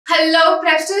Hello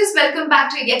Prepsters, welcome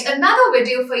back to yet another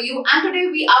video for you, and today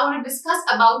we are going to discuss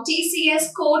about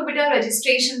TCS Codevita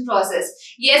registration process.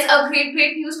 Yes, a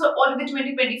great news for all of the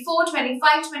 2024,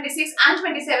 25, 26 and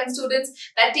 27 students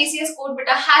that TCS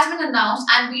Codevita has been announced,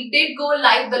 and we did go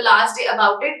live the last day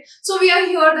about it. So we are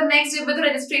here the next day with the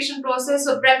registration process.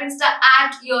 So Prep Insta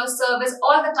at your service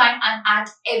all the time and at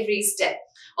every step.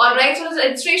 Alright, so the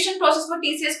registration process for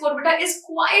TCS Codevita is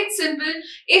quite simple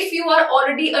if you are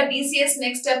already a TCS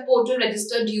Next Step portal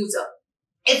registered user.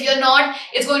 If you're not,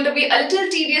 it's going to be a little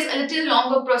tedious, a little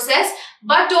longer process.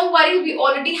 But don't worry, we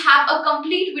already have a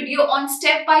complete video on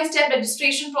step-by-step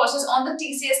registration process on the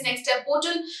TCS Next Step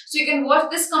portal. So you can watch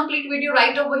this complete video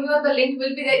right over here. The link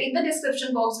will be there in the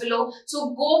description box below.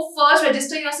 So go first,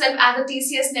 register yourself as a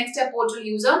TCS Next Step portal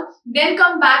user. Then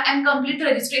come back and complete the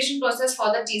registration process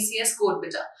for the TCS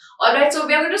Codevita. Alright, so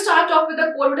we are going to start off with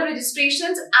the Codevita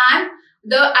registrations, and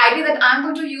the ID that I'm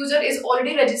going to use it is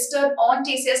already registered on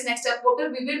TCS Next Step portal.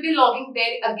 We will be logging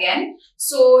there again.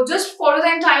 So just follow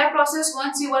the entire process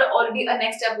once you are already a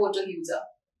Next Step portal user.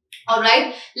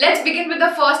 Alright, let's begin with the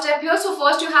first step here. So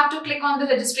first you have to click on the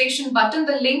registration button.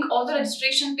 The link of the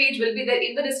registration page will be there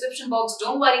in the description box.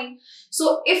 Don't worry.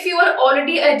 So if you are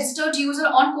already a registered user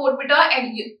on Codevita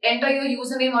and you enter your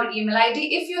username or email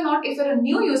ID. If you're not, if you're a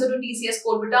new user to TCS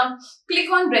Codevita,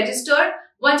 click on register.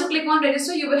 Once you click on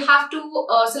register, you will have to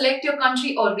select your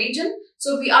country or region.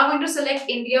 So we are going to select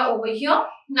India over here.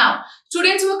 Now,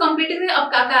 students who are completing the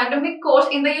academic course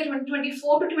in the year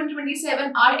 2024 to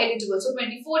 2027 are eligible. So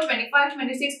 24, 25,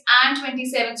 26 and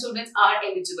 27 students are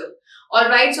eligible.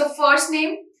 Alright, so first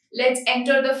name, let's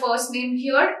enter the first name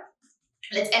here.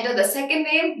 Let's enter the second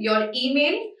name, your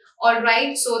email.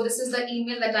 Alright, so this is the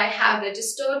email that I have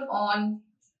registered on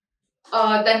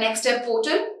the Next Step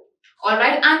portal.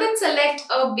 Alright, and then select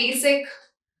a basic,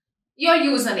 your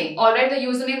username. Alright, the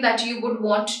username that you would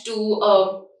want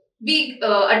to be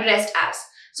addressed as.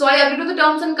 So I agree to the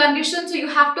terms and conditions. So you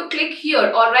have to click here.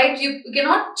 Alright, you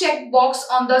cannot check box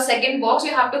on the second box.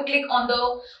 You have to click on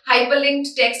the hyperlinked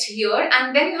text here,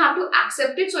 and then you have to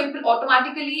accept it. So it will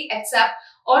automatically accept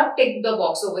or tick the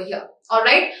box over here.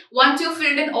 Alright, once you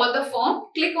filled in all the form,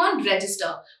 click on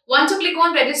register. Once you click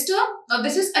on register, now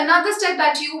this is another step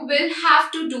that you will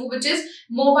have to do, which is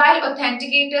mobile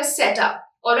authenticator setup.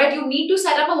 Alright, you need to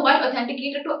set up a mobile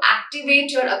authenticator to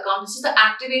activate your account. This is the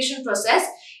activation process.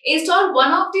 Install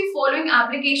one of the following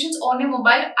applications on your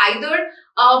mobile, either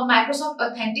Microsoft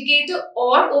Authenticator,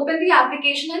 or open the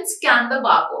application and scan the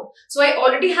barcode. So I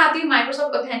already have the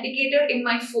Microsoft Authenticator in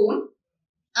my phone.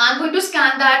 I'm going to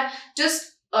scan that. Just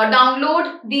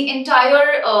download the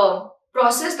entire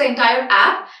process, the entire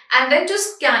app, and then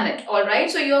just scan it. Alright,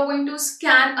 so you are going to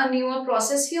scan a newer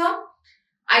process here.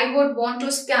 I would want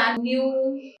to scan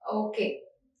new. Okay,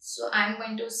 so I'm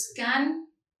going to scan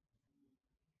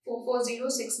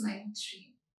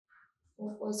 440693.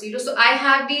 440. So I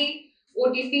have the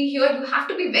OTP here. You have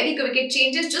to be very quick. It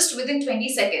changes just within 20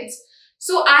 seconds.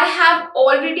 So I have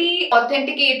already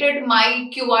authenticated my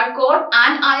QR code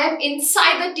and I am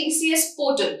inside the TCS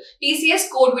portal, TCS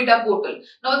Codevita portal.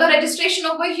 Now the registration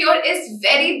over here is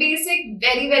very basic,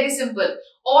 very simple.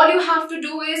 All you have to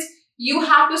do is you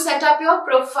have to set up your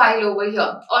profile over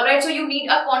here. Alright, so you need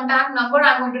a contact number.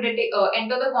 I'm going to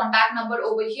enter the contact number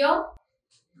over here.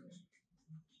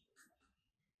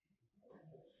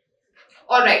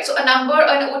 Alright, so a number,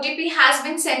 an OTP has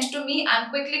been sent to me. I'm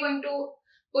quickly going to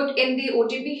put in the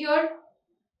OTP here.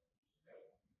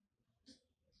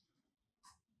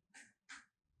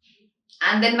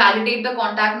 And then validate the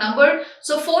contact number.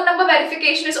 So phone number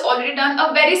verification is already done.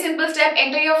 A very simple step.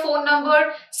 Enter your phone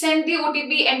number, send the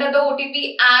OTP, enter the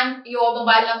OTP, and your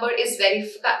mobile number is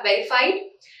verified.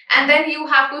 And then you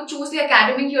have to choose the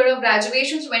academic year of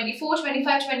graduation, 24,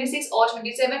 25, 26 or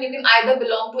 27. You can either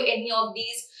belong to any of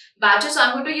these batches. So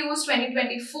I'm going to use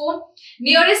 2024.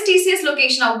 Nearest TCS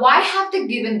location. Now, why have they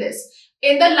given this?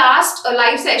 In the last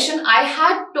live session, I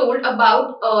had told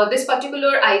about this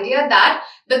particular idea that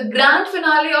the grand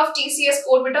finale of TCS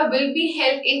Codevita will be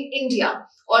held in India.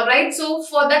 Alright, so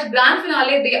for that grand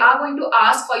finale, they are going to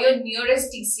ask for your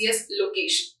nearest TCS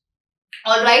location.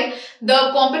 Alright, the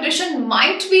competition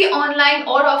might be online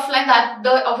or offline, that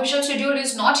the official schedule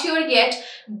is not here yet,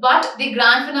 but the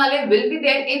grand finale will be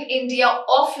there in India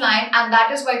offline, and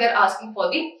that is why they're asking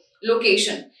for the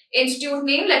location. Institute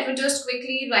name, let me just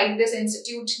quickly write this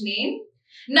institute name.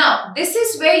 Now, this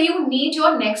is where you need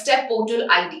your Next Step portal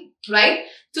ID, right?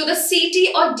 So the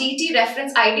CT or DT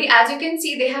reference ID, as you can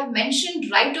see, they have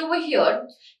mentioned right over here.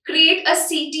 Create a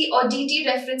CT or DT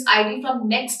reference ID from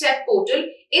Next Step portal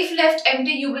If left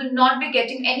empty, you will not be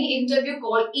getting any interview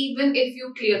call even if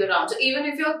you clear the round. So even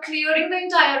if you're clearing the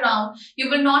entire round, you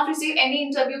will not receive any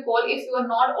interview call if you are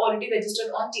not already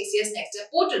registered on TCS Next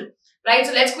Step portal. Right,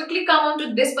 so let's quickly come on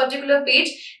to this particular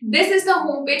page. This is the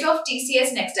homepage of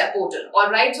TCS Next Step portal.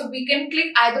 Alright, so we can click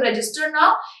either register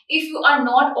now. If you are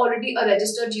not already a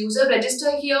registered user,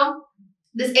 register here.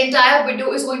 This entire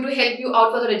video is going to help you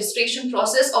out for the registration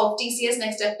process of TCS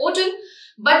Next Step portal.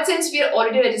 But since we are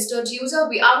already a registered user,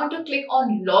 we are going to click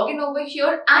on login over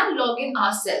here and log in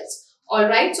ourselves.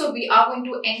 Alright, so we are going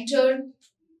to enter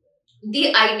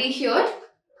the ID here.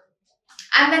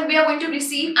 And then we are going to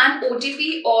receive an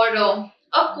OTP or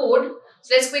a code.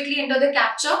 So let's quickly enter the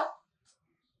captcha.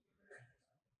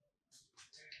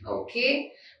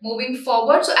 Okay, moving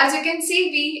forward. So as you can see,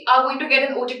 we are going to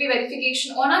get an OTP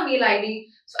verification on our mail ID.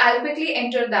 So I'll quickly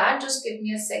enter that. Just give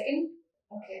me a second.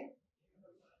 Okay.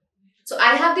 So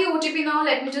I have the OTP now.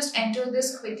 Let me just enter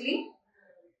this quickly.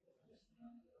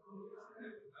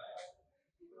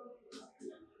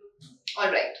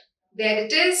 Alright, there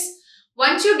it is.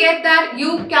 Once you get that,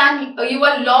 you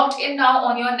are logged in now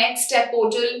on your Next Step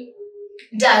portal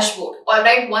dashboard.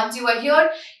 Alright, once you are here,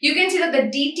 you can see that the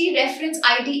DT reference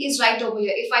ID is right over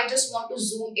here. If I just want to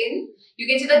zoom in, you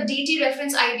can see the DT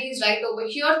reference ID is right over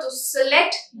here. To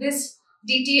select this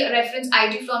DT reference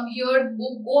ID from here,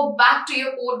 go back to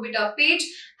your Codevita page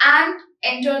and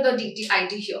enter the DT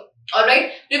ID here.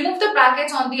 Alright, remove the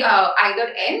brackets on the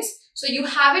either ends. So you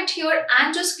have it here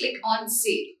and just click on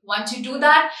save. Once you do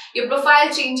that, your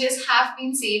profile changes have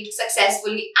been saved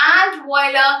successfully, and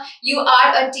voila, you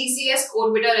are a TCS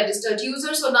Codevita registered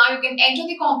user. So now you can enter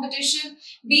the competition,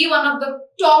 be one of the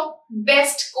top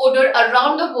best coder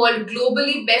around the world,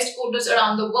 globally best coders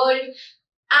around the world,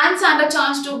 and stand a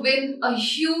chance to win a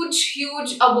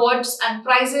huge awards and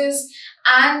prizes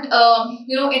and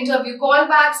interview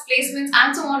callbacks, placements,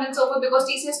 and so on and so forth, because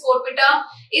TCS Codevita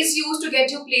is used to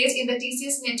get you placed in the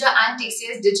TCS Ninja and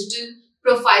TCS Digital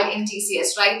profile in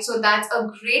TCS, right? So that's a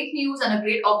great news and a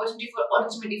great opportunity for all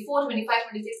 24, 25,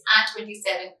 26 and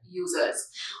 27 users.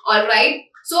 All right.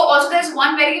 So also there's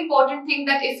one very important thing,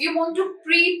 that if you want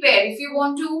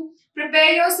to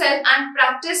prepare yourself and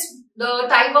practice the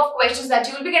type of questions that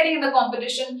you will be getting in the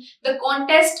competition, the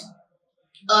contest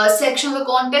section, the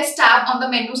contest tab on the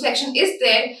menu section is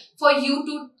there for you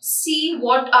to see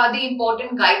what are the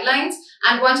important guidelines.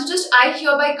 And once I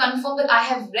hereby confirm that I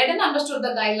have read and understood the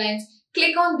guidelines,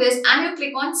 click on this and you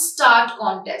click on start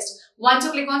contest. Once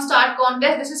you click on start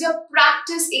contest, this is your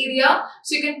practice area.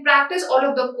 So you can practice all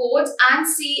of the codes and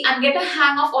see and get a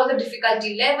hang of all the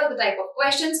difficulty level, the type of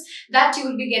questions that you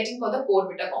will be getting for the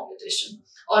Codevita competition.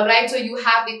 Alright, so you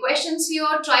have the questions here.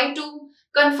 Try to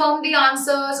confirm the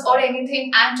answers or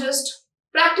anything and just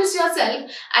practice yourself,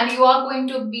 and you are going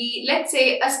to be, let's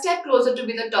say, a step closer to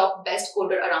be the top best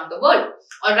coder around the world.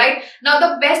 Alright, now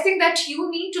the best thing that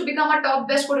you need to become a top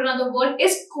best coder around the world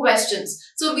is questions.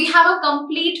 So we have a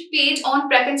complete page on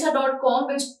prepensa.com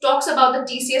which talks about the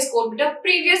TCS Codevita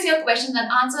previous year questions and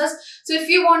answers. So if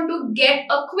you want to get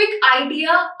a quick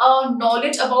idea or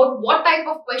knowledge about what type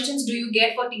of questions do you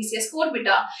get for TCS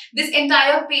Codevita, this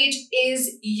entire page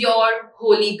is your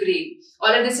holy grail.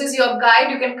 Alright, this is your guide.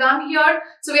 You can come here.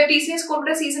 So we have TCS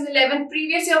Codevita Season 11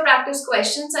 previous year practice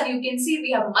questions, and you can see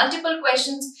we have multiple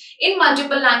questions in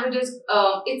multiple languages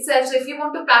itself. So if you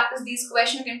want to practice these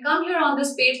questions, you can come here on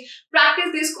this page,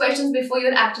 practice these questions before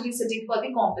you're actually sitting for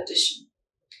the competition.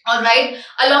 Alright,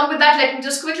 along with that, let me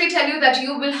just quickly tell you that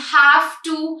you will have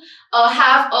to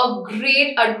have a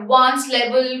great advanced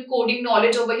level coding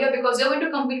knowledge over here, because you're going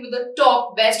to compete with the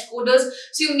top best coders.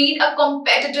 So you need a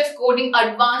competitive coding,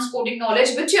 advanced coding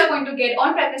knowledge, which you're going to get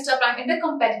on Prepensa Prime in the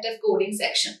competitive coding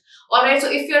section. Alright, so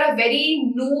if you're a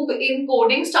very noob in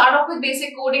coding, start off with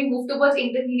basic coding, move towards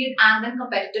intermediate and then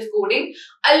competitive coding,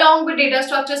 along with data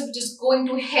structures, which is going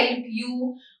to help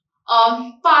you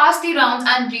pass the rounds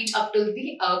and reach up to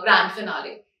the grand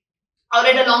finale.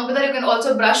 Alright, along with that, you can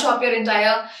also brush up your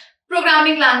entire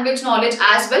programming language knowledge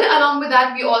as well. Along with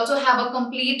that, we also have a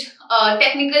complete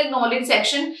technical knowledge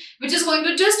section, which is going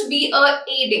to just be a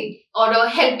aiding or a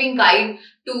helping guide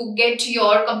to get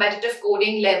your competitive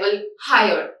coding level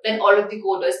higher than all of the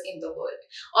coders in the world.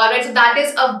 Alright, so that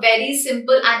is a very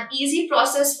simple and easy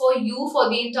process for you for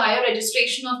the entire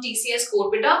registration of TCS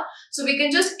Codevita. So we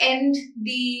can just end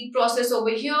the process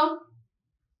over here.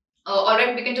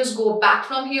 Alright, we can just go back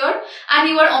from here and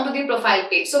you are onto the profile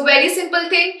page. So very simple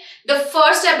thing. The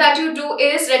first step that you do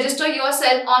is register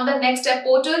yourself on the Next Step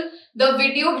portal. the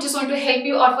video which is going to help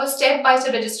you out for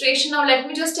step-by-step registration. Now let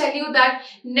me just tell you that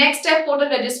next step portal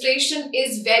registration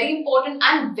is very important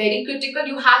and very critical.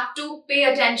 You have to pay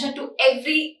attention to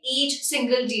each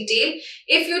single detail.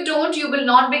 If you don't, you will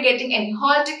not be getting any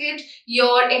hall ticket.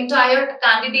 Your entire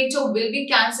candidature will be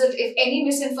cancelled if any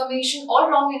misinformation or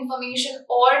wrong information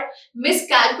or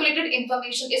miscalculated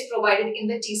information is provided in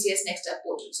the TCS Next Step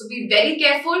portal. So be very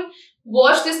careful.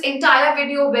 Watch this entire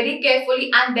video very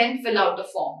carefully and then fill out the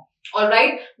form.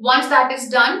 Alright, once that is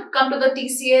done, come to the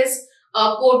TCS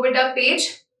Codevita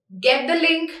page, get the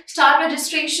link, start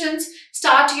registrations,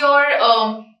 start your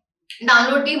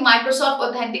download the Microsoft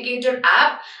Authenticator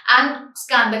app and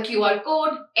scan the QR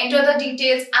code, enter the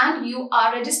details, and you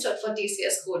are registered for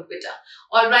TCS Codevita.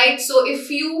 Alright, so if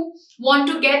you want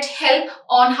to get help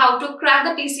on how to crack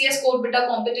the TCS Codevita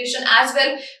competition as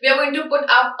well, we are going to put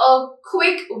up a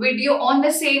quick video on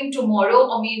the same tomorrow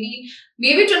or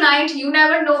maybe tonight. You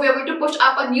never know. We are going to push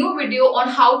up a new video on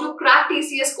how to crack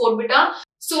TCS Codevita.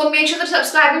 So make sure to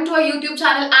subscribe to our YouTube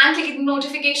channel and click the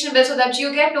notification bell so that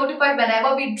you get notified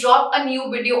whenever we drop a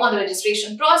new video on the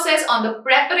registration process, on the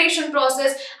preparation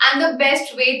process, and the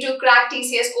best way to crack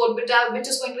TCS Codevita, which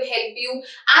is going to help you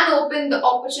and open the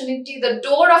opportunity, the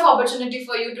door of opportunity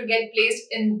for you to get placed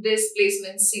in this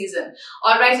placement season.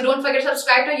 Alright, so don't forget to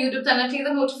subscribe to our YouTube channel, click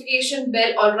the notification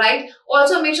bell. Alright,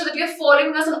 also make sure that you're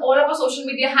following us on all of our social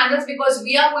media handles because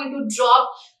we are going to drop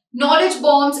knowledge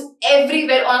bombs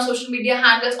everywhere on social media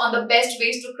handles on the best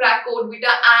ways to crack Codevita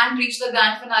and reach the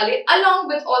grand finale, along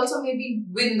with also maybe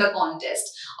win the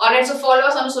contest. Alright, so follow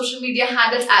us on our social media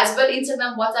handles as well: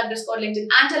 Instagram, WhatsApp, Discord, LinkedIn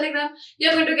and Telegram.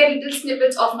 You're going to get little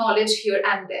snippets of knowledge here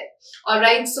and there.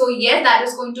 Alright, so yes, that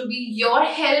is going to be your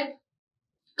help.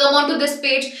 Come on to this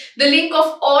page. The link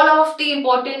of all of the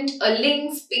important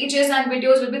links, pages and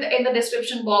videos will be in the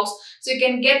description box. So you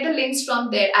can get the links from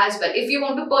there as well. If you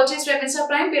want to purchase Revensa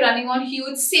Prime, we're running on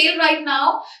huge sale right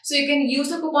now. So you can use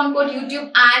the coupon code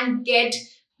YouTube and get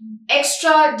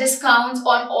extra discounts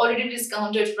on already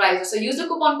discounted prices. So use the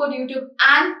coupon code YouTube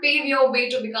and pave your way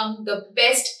to become the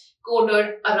best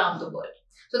coder around the world.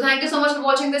 So thank you so much for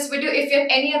watching this video. If you have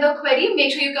any other query,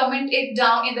 make sure you comment it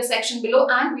down in the section below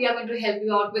and we are going to help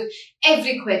you out with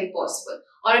every query possible.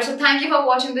 Alright, so thank you for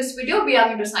watching this video. We are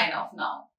going to sign off now.